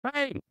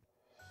Hey,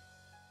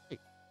 hey,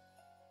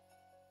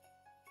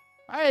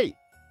 hey,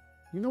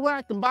 you know where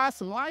I can buy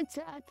some lights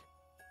at?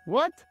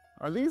 What?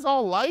 Are these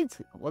all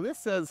lights? Well, this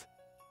says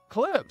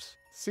clips.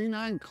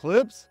 C9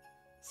 clips,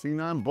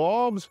 C9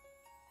 bulbs,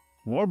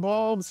 more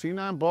bulbs,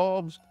 C9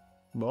 bulbs,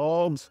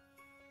 bulbs,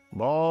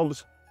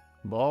 bulbs,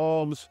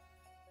 bulbs,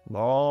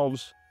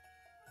 bulbs.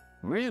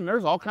 Man,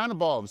 there's all kind of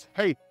bulbs.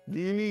 Hey, do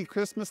you need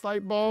Christmas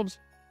light bulbs?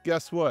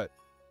 Guess what?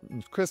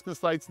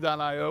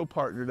 ChristmasLights.io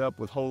partnered up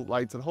with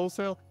Lights at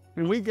Wholesale,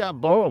 and we got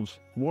bulbs,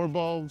 more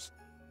bulbs,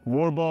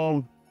 more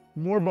bulbs,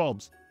 more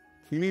bulbs.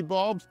 If you need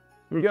bulbs,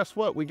 and guess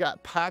what? We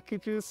got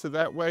packages, so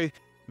that way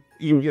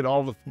you can get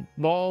all the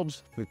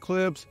bulbs, the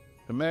clips,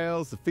 the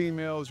males, the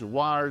females, your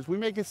wires. We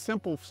make it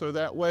simple so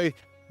that way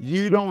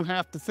you don't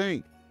have to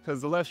think,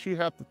 because the less you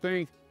have to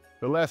think,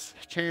 the less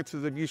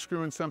chances of you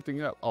screwing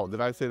something up. Oh, did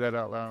I say that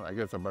out loud? I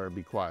guess I better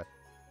be quiet.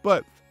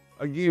 But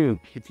again,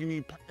 if you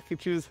need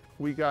packages,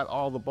 we got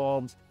all the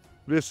bulbs.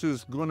 This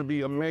is going to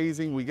be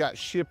amazing. We got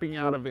shipping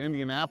out of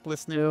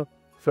Indianapolis now,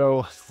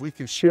 so we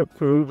can ship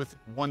food with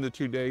 1 to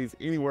 2 days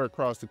anywhere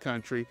across the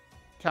country,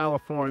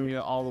 California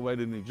all the way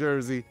to New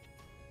Jersey.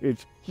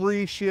 It's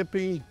free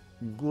shipping,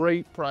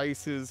 great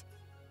prices.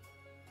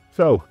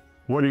 So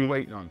what are you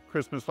waiting on?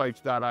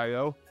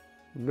 ChristmasLights.io.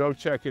 Go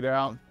check it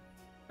out.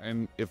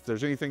 And if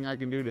there's anything I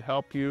can do to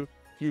help you,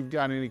 if you've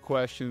got any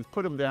questions,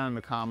 put them down in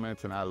the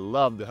comments, and I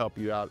love to help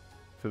you out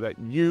so that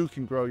you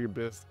can grow your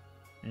business,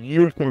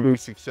 you can be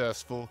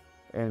successful,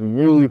 and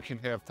you can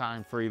have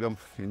time freedom,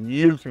 and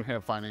you can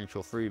have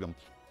financial freedom.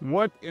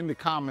 What in the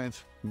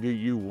comments do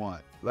you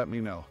want? Let me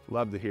know.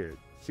 Love to hear it.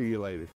 See you later.